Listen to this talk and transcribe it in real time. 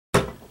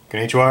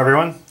Konnichiwa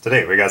everyone.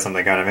 Today we got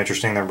something kind of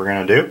interesting that we're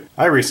going to do.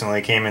 I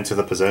recently came into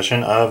the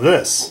possession of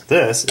this.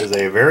 This is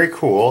a very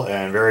cool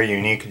and very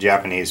unique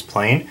Japanese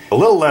plane. A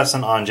little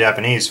lesson on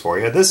Japanese for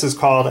you. This is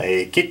called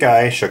a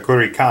Kikai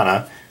Shakuri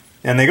Kanna,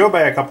 and they go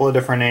by a couple of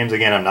different names.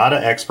 Again, I'm not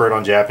an expert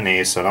on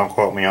Japanese, so don't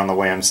quote me on the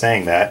way I'm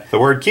saying that. The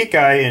word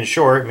Kikai in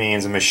short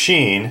means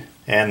machine,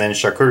 and then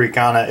Shakuri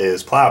Kanna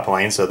is plow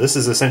plane, so this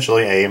is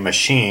essentially a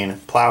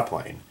machine plow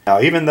plane. Now,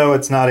 even though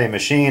it's not a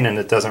machine and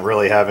it doesn't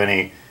really have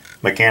any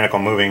mechanical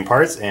moving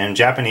parts, in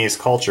Japanese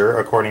culture,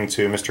 according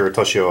to Mr.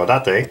 Toshio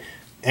Odate,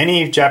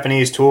 any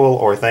Japanese tool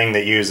or thing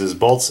that uses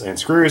bolts and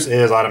screws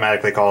is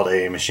automatically called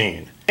a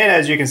machine. And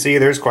as you can see,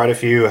 there's quite a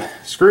few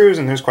screws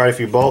and there's quite a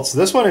few bolts.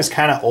 This one is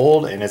kind of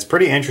old, and it's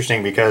pretty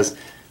interesting because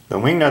the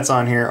wing nuts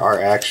on here are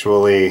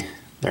actually,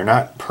 they're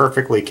not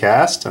perfectly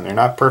cast and they're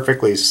not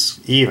perfectly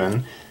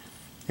even,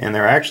 and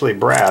they're actually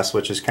brass,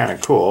 which is kind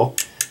of cool.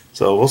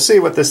 So we'll see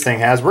what this thing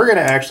has. We're going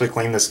to actually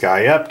clean this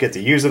guy up, get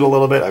to use it a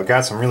little bit. I've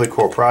got some really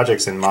cool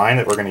projects in mind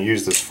that we're going to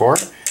use this for.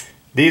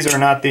 These are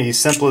not the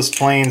simplest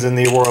planes in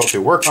the world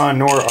to work on,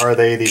 nor are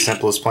they the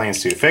simplest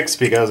planes to fix,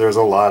 because there's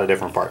a lot of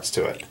different parts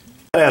to it.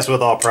 As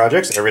with all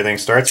projects, everything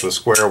starts with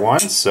square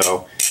one.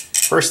 So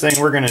first thing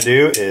we're going to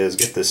do is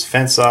get this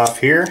fence off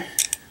here.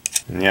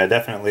 And yeah,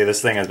 definitely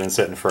this thing has been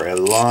sitting for a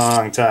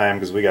long time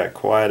because we got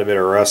quite a bit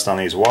of rust on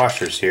these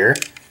washers here.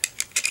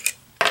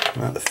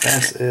 Now the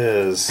fence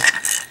is,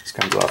 this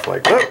comes off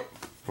like, oh,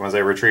 once I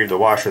retrieved the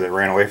washer that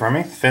ran away from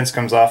me, the fence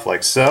comes off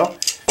like so.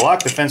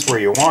 Lock the fence where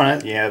you want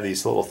it. You have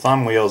these little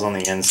thumb wheels on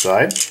the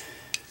inside.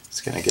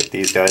 Just gonna get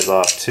these guys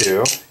off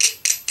too.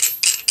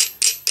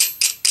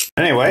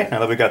 Anyway, now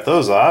that we got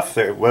those off,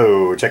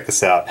 whoa, check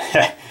this out.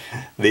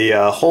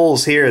 The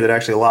holes here that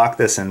actually lock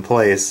this in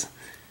place.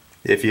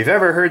 If you've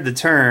ever heard the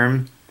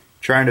term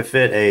trying to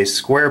fit a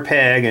square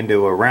peg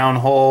into a round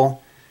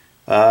hole,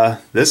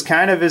 this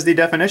kind of is the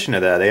definition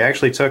of that. They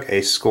actually took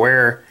a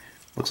square,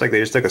 looks like they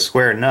just took a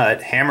square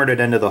nut, hammered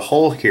it into the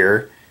hole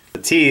here. The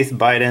teeth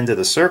bite into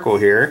the circle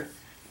here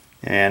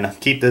and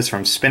keep this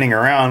from spinning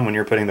around when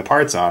you're putting the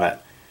parts on it.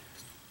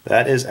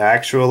 That is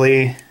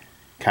actually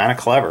kind of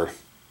clever.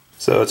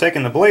 So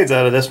taking the blades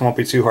out of this won't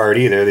be too hard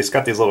either. They've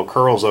got these little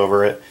curls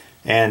over it,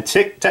 and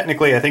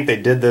technically I think they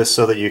did this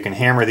so that you can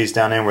hammer these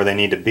down in where they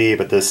need to be,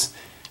 but this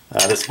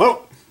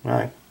whoa,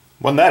 wasn't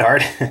that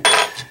hard.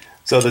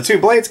 So the two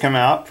blades come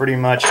out pretty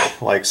much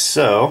like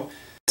so.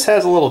 This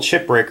has a little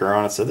chip breaker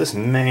on it, so this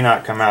may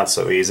not come out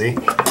so easy.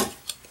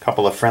 A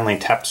couple of friendly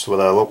taps with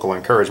a local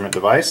encouragement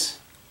device.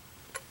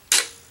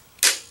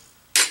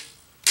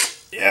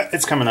 Yeah,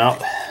 it's coming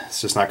out.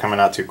 It's just not coming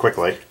out too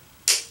quickly.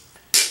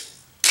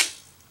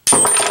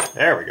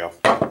 There we go.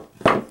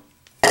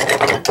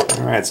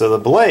 Alright, so the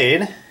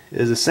blade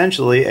is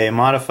essentially a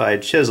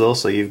modified chisel,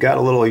 so you've got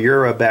a little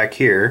Ura back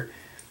here.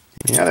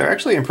 Yeah, they're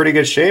actually in pretty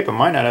good shape. I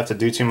might not have to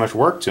do too much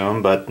work to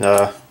them, but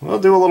we'll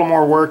do a little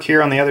more work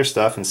here on the other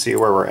stuff and see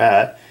where we're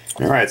at.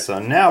 Alright, so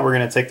now we're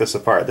going to take this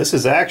apart. This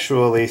is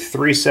actually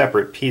three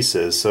separate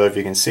pieces. So if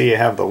you can see, you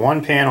have the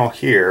one panel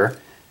here,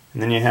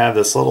 and then you have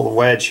this little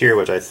wedge here,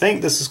 which I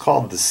think this is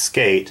called the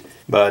skate.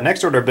 But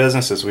next order of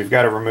business is we've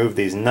got to remove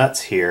these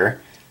nuts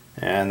here,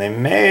 and they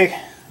may,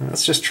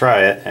 let's just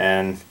try it,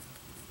 and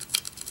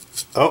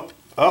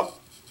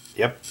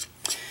yep,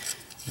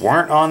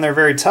 weren't on there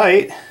very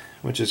tight,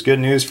 which is good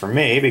news for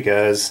me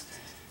because,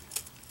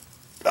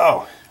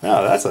 oh,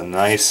 that's a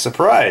nice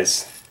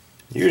surprise.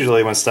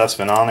 Usually when stuff's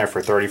been on there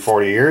for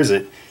 30-40 years,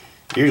 it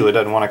usually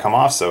doesn't want to come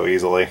off so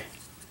easily.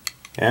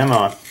 Come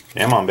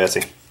on,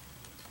 Betsy.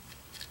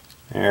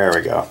 There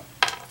we go.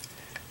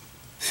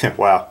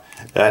 Wow,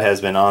 that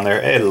has been on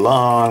there a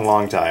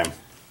long time.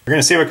 We're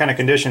going to see what kind of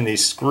condition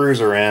these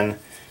screws are in.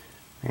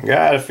 I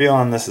got a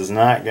feeling this is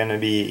not going to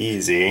be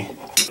easy.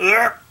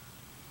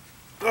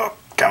 Oh,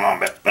 come on,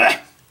 Betsy.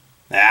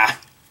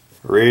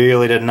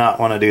 Really did not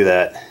want to do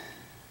that.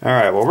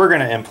 Alright, well, we're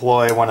going to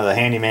employ one of the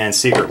handyman's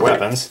secret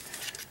weapons,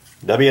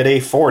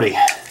 WD-40.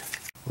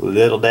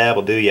 Little dab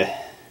will do ya.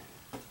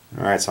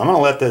 Alright, so I'm going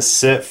to let this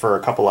sit for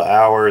a couple of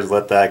hours,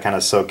 let that kind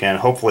of soak in,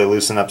 hopefully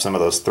loosen up some of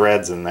those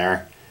threads in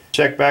there.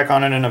 Check back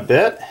on it in a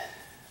bit,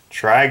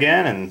 try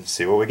again, and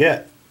see what we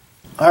get.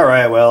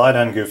 Alright, well, I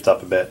done goofed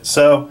up a bit.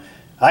 So,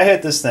 I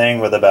hit this thing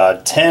with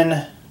about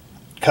 10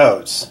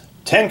 coats.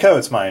 10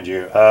 coats, mind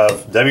you,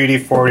 of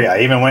WD-40. I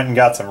even went and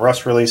got some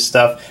rust release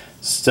stuff.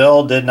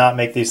 Still did not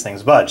make these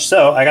things budge.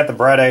 So I got the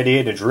bright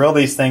idea to drill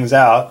these things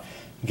out.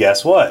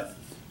 Guess what?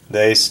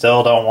 They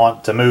still don't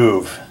want to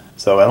move.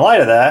 So in light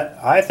of that,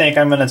 I think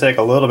I'm going to take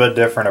a little bit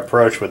different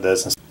approach with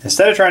this.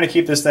 Instead of trying to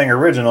keep this thing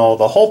original,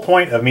 the whole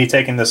point of me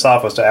taking this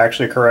off was to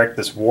actually correct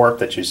this warp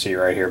that you see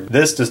right here.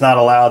 This does not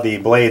allow the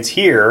blades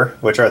here,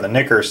 which are the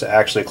knickers, to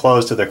actually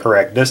close to the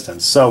correct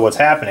distance. So what's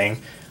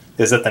happening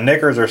is that the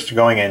knickers are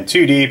going in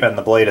too deep and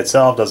the blade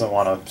itself doesn't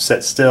want to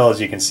sit still.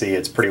 As you can see,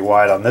 it's pretty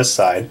wide on this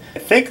side. I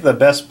think the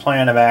best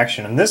plan of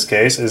action in this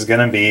case is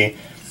going to be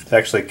to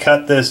actually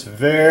cut this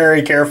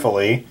very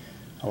carefully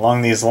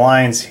along these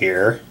lines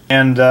here,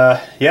 and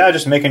yeah,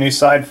 just make a new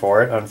side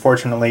for it.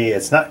 Unfortunately,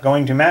 it's not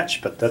going to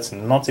match, but that's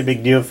not a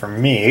big deal for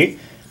me.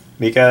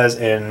 because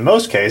in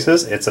most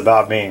cases it's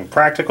about being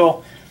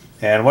practical,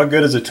 and what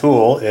good is a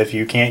tool if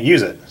you can't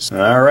use it?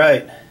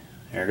 Alright,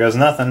 here goes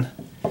nothing.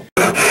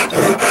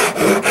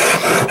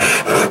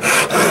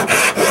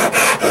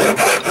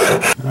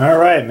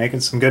 Alright, making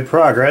some good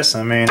progress.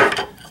 I mean,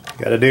 you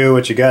gotta do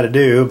what you gotta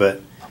do,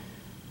 but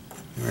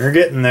we're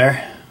getting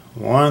there,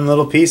 one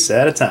little piece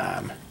at a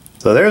time.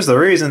 So there's the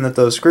reason that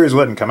those screws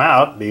wouldn't come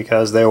out,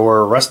 because they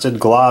were rusted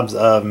globs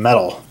of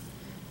metal.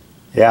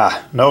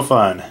 Yeah, no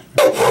fun.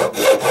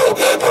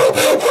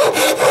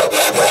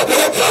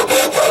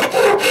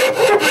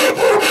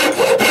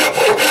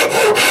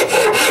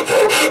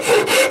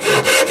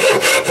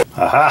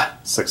 Aha!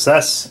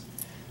 Success!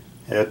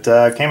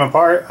 It came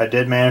apart. I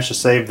did manage to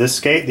save this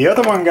skate. The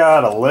other one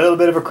got a little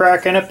bit of a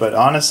crack in it, but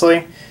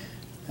honestly,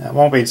 that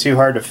won't be too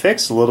hard to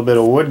fix. A little bit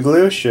of wood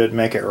glue should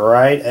make it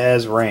right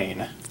as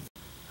rain.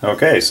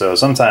 Okay, so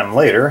sometime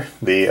later,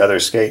 the other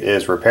skate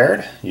is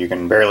repaired. You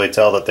can barely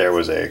tell that there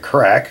was a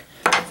crack,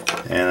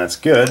 and that's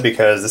good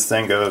because this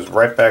thing goes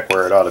right back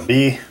where it ought to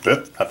be.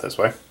 Oop, not this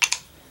way.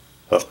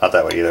 Oh, not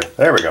that way either.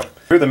 There we go.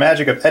 Through the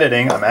magic of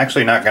editing, I'm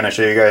actually not going to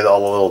show you guys all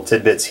the little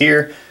tidbits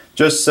here.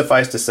 Just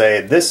suffice to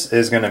say, this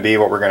is going to be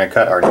what we're going to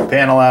cut our new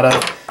panel out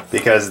of,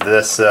 because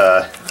this,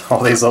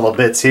 all these little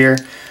bits here,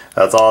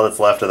 that's all that's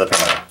left of the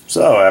panel.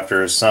 So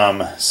after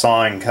some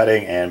sawing,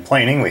 cutting, and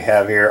planing, we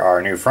have here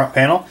our new front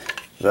panel.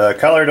 The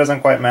color doesn't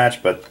quite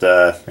match, but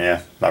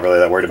yeah, not really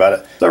that worried about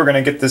it. So we're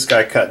going to get this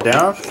guy cut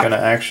down. I'm going to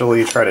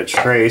actually try to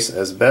trace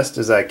as best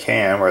as I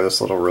can where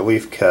this little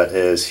relief cut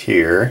is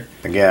here.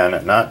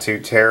 Again, not too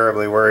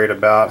terribly worried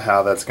about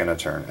how that's going to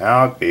turn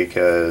out,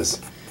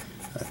 because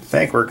I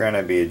think we're going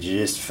to be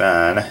just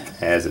fine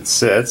as it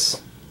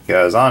sits,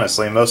 because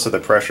honestly most of the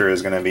pressure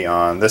is going to be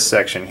on this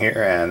section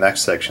here and that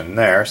section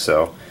there,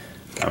 so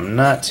I'm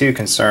not too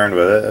concerned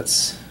with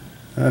it.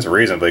 That's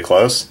reasonably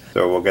close.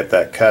 So we'll get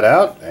that cut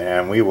out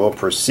and we will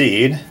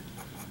proceed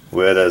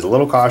with as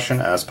little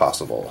caution as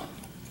possible.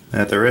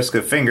 At the risk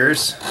of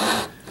fingers,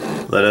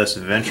 let us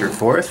venture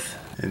forth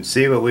and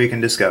see what we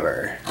can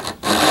discover.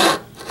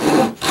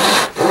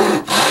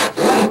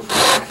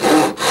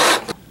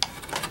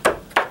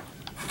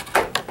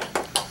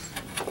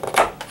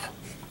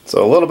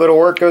 So a little bit of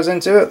work goes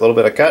into it, a little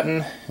bit of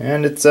cutting,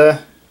 and it's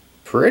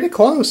pretty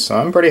close. So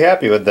I'm pretty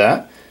happy with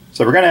that.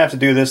 So we're going to have to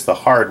do this the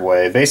hard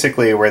way,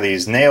 basically where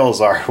these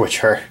nails are,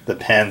 which are the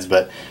pins,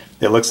 but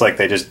it looks like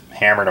they just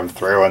hammered them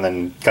through and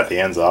then cut the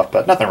ends off,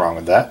 but nothing wrong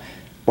with that.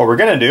 What we're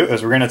going to do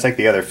is we're going to take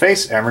the other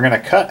face and we're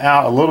going to cut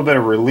out a little bit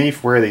of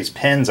relief where these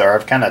pins are.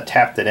 I've kind of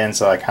tapped it in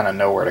so I kind of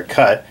know where to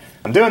cut.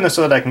 I'm doing this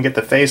so that I can get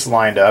the face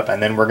lined up, and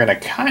then we're going to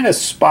kind of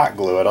spot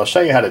glue it. I'll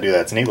show you how to do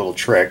that. It's a neat little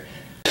trick.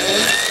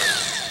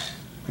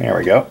 There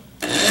we go.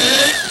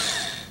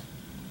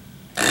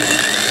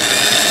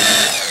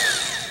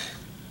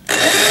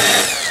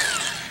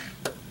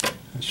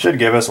 It should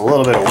give us a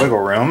little bit of wiggle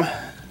room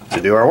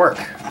to do our work.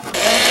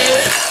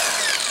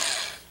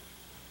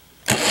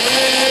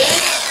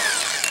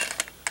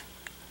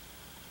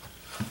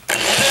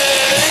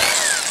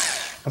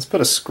 Let's put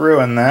a screw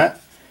in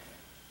that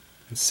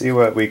and see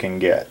what we can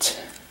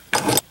get.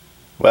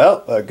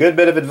 Well, a good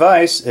bit of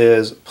advice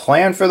is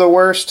plan for the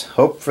worst,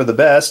 hope for the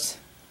best.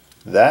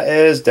 That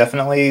is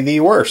definitely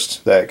the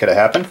worst that could have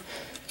happened.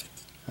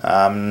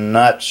 I'm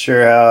not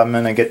sure how I'm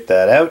going to get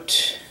that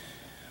out.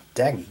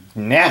 Dang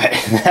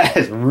nabbit, that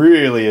is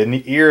really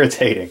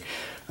irritating.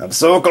 I'm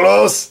so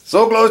close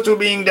to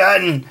being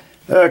done.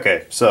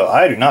 Okay, so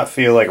I do not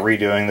feel like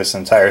redoing this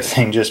entire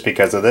thing just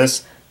because of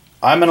this.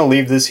 I'm going to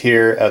leave this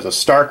here as a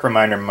stark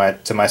reminder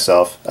to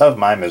myself of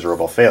my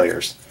miserable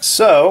failures.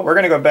 So we're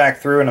going to go back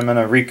through and I'm going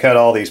to recut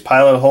all these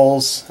pilot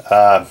holes.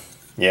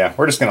 Yeah,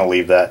 we're just going to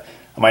leave that.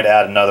 I might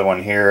add another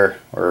one here,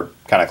 or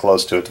kind of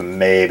close to it, to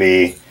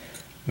maybe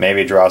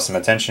draw some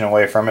attention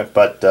away from it.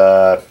 But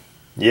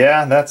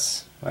yeah,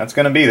 that's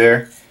going to be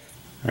there.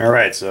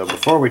 Alright, so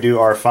before we do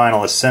our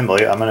final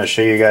assembly, I'm going to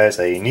show you guys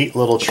a neat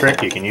little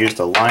trick you can use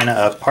to line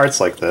up parts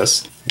like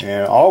this.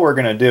 And all we're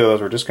going to do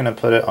is we're just going to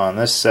put it on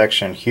this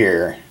section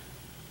here.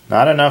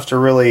 Not enough to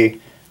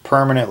really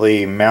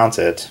permanently mount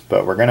it,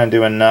 but we're going to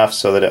do enough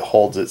so that it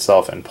holds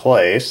itself in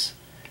place.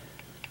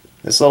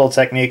 This little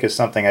technique is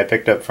something I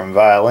picked up from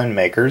violin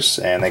makers,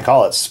 and they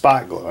call it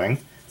spot gluing.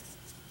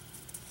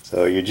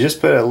 So you just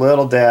put a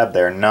little dab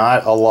there,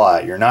 not a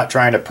lot. You're not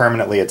trying to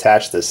permanently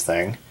attach this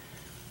thing.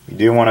 You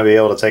do want to be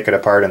able to take it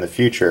apart in the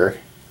future.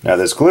 Now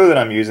this glue that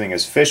I'm using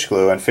is fish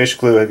glue, and fish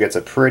glue gets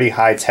a pretty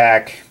high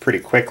tack pretty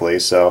quickly,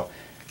 so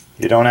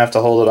you don't have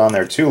to hold it on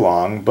there too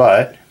long,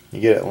 but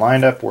you get it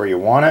lined up where you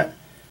want it.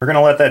 We're going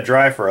to let that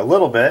dry for a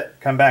little bit,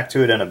 come back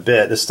to it in a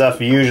bit. This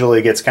stuff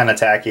usually gets kind of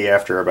tacky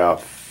after about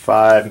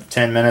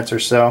 5-10 minutes or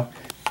so.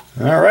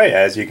 Alright,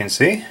 as you can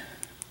see,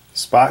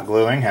 spot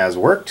gluing has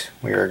worked.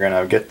 We are going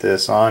to get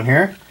this on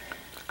here,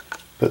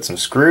 put some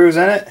screws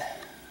in it.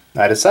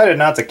 I decided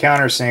not to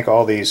countersink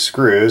all these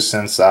screws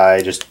since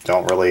I just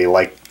don't really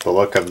like the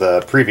look of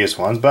the previous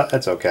ones, but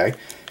that's okay.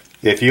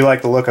 If you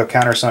like the look of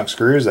countersunk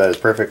screws, that is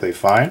perfectly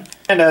fine.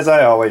 And as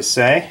I always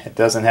say, it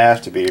doesn't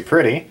have to be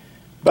pretty,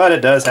 but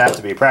it does have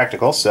to be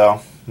practical,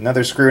 so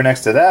another screw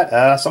next to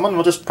that. Someone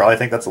will just probably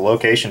think that's a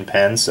location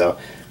pin, so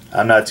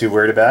I'm not too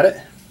worried about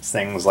it. This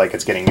thing's like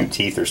it's getting new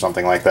teeth or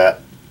something like that.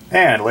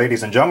 And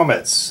ladies and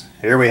gentlemen,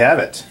 here we have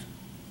it.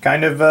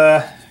 Kind of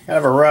a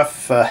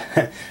rough,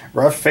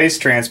 rough face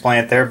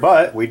transplant there,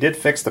 but we did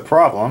fix the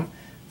problem.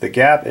 The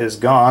gap is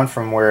gone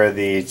from where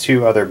the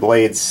two other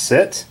blades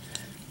sit.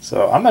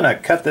 So I'm going to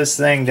cut this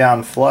thing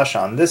down flush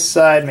on this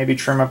side, maybe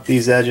trim up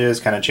these edges,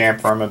 kind of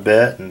chamfer them a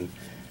bit, and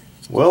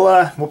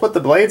we'll put the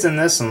blades in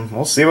this and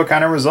we'll see what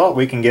kind of result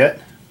we can get.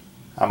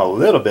 I'm a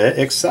little bit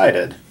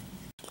excited.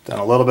 Done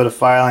a little bit of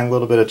filing, a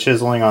little bit of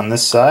chiseling on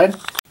this side.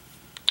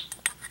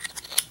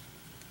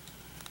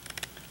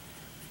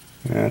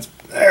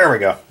 There we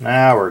go.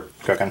 Now we're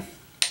cooking.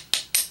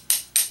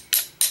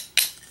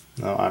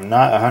 No, I'm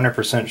not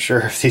 100% sure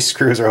if these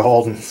screws are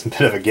holding. It's a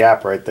bit of a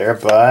gap right there,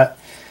 but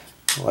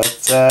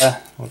let's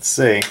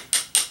see.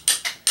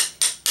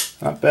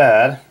 Not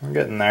bad. We're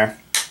getting there.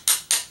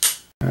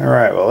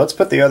 Alright, well, let's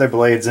put the other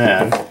blades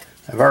in.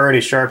 I've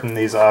already sharpened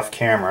these off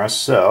camera,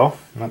 so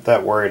I'm not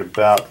that worried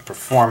about the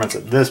performance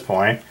at this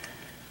point.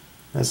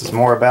 This is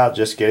more about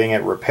just getting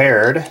it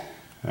repaired.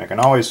 I can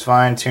always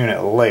fine-tune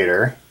it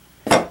later.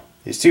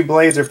 These two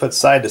blades are put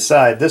side to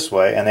side this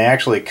way, and they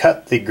actually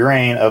cut the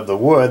grain of the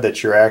wood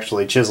that you're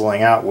actually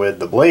chiseling out with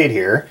the blade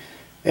here,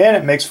 and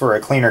it makes for a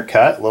cleaner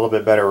cut, a little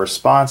bit better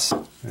response.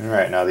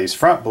 Alright, now these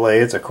front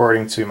blades,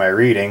 according to my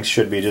readings,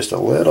 should be just a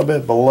little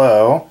bit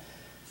below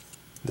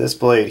this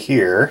blade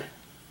here.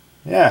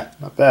 Yeah,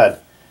 not bad.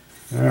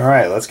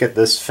 Alright, let's get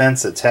this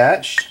fence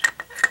attached.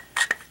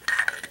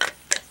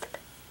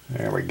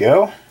 There we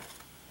go.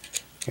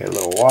 Get a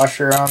little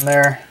washer on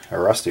there, a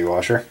rusty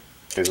washer.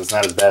 Because it's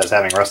not as bad as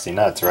having rusty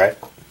nuts, right?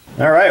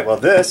 Alright, well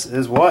this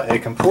is what a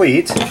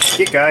complete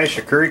Kikai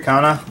Shakuri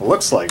Kanna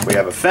looks like. We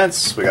have a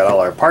fence, we got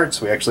all our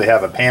parts, we actually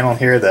have a panel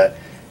here that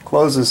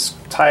closes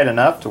tight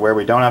enough to where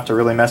we don't have to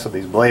really mess with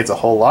these blades a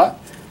whole lot.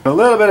 A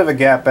little bit of a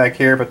gap back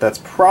here, but that's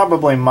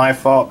probably my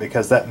fault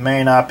because that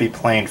may not be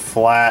planed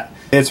flat.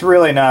 It's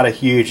really not a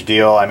huge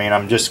deal. I mean,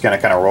 I'm just going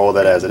to kind of roll with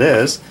it as it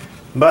is.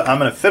 But I'm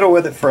going to fiddle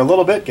with it for a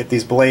little bit, get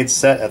these blades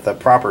set at the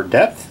proper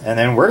depth, and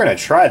then we're going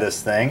to try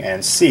this thing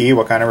and see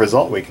what kind of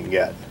result we can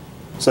get.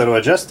 So to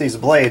adjust these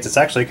blades, it's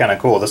actually kind of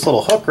cool. This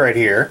little hook right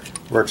here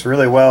works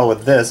really well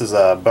with this. This is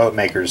a boat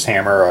maker's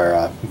hammer or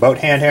a boat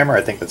hand hammer.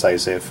 I think that's how you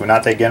say it.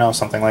 Funate Geno,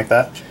 something like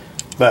that.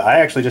 But I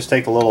actually just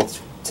take the little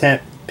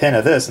pin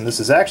of this, and this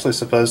is actually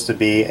supposed to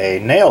be a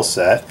nail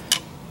set.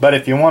 But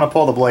if you want to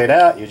pull the blade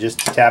out, you just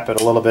tap it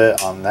a little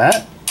bit on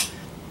that.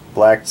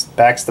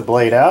 Backs the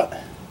blade out.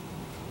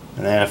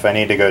 And then if I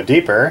need to go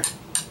deeper,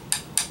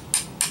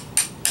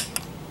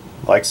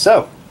 like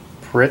so.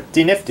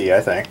 Pretty nifty, I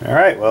think.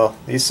 Alright, well,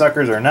 these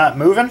suckers are not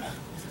moving.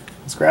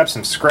 Let's grab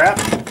some scrap.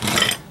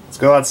 Let's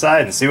go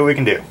outside and see what we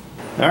can do.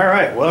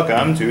 Alright,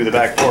 welcome to the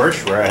back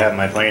porch where I have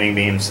my planing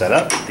beam set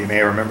up. You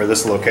may remember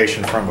this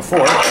location from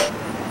before.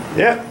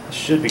 Yeah,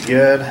 should be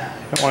good.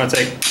 Don't want to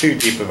take too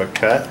deep of a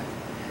cut.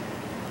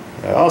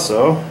 I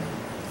also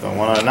don't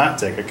want to not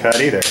take a cut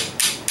either.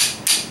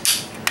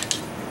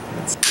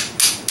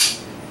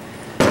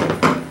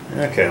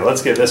 Okay,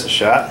 let's give this a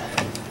shot.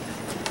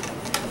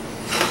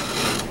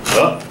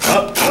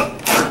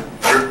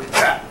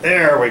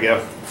 There we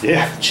go.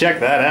 Yeah, check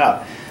that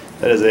out.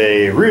 That is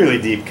a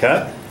really deep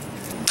cut.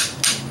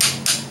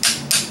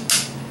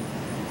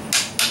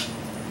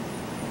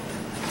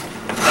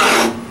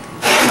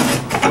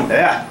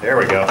 Yeah, there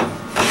we go.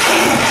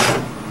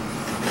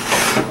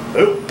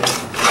 Oop.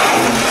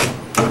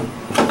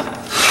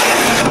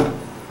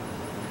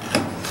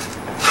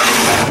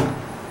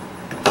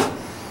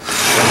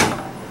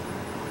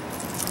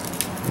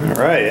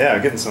 Alright, yeah,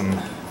 getting some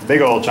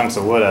big old chunks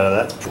of wood out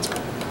of that.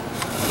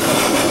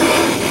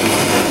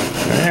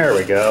 There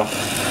we go.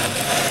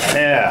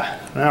 Yeah,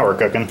 now we're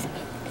cooking.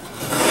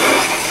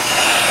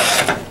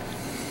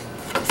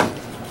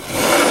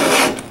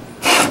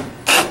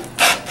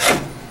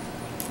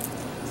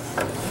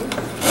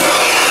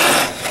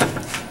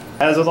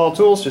 As with all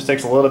tools, just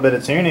takes a little bit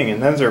of tuning,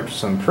 and those are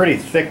some pretty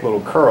thick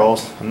little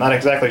curls. I'm not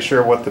exactly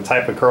sure what the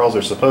type of curls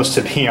are supposed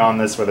to be on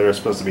this, whether they're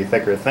supposed to be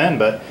thick or thin,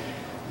 but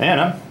man,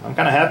 I'm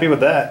kind of happy with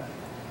that.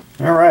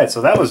 Alright,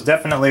 so that was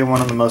definitely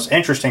one of the most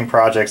interesting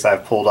projects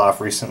I've pulled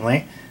off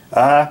recently.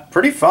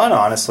 Pretty fun,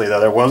 honestly, though.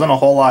 There wasn't a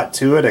whole lot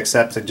to it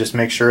except to just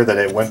make sure that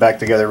it went back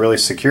together really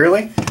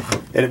securely.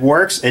 It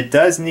works. It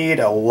does need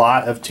a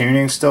lot of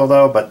tuning still,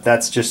 though, but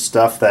that's just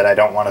stuff that I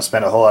don't want to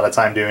spend a whole lot of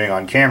time doing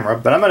on camera.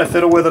 But I'm going to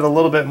fiddle with it a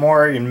little bit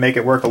more and make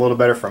it work a little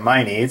better for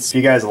my needs. If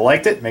you guys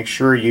liked it, make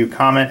sure you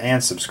comment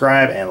and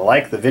subscribe and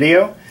like the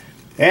video.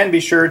 And be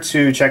sure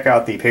to check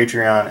out the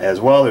Patreon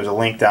as well. There's a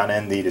link down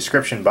in the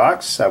description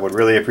box. I would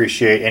really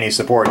appreciate any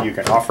support you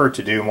can offer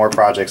to do more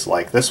projects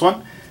like this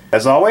one.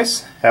 As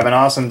always, have an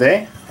awesome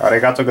day.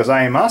 Arigato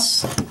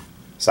gozaimasu.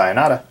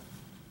 Sayonara.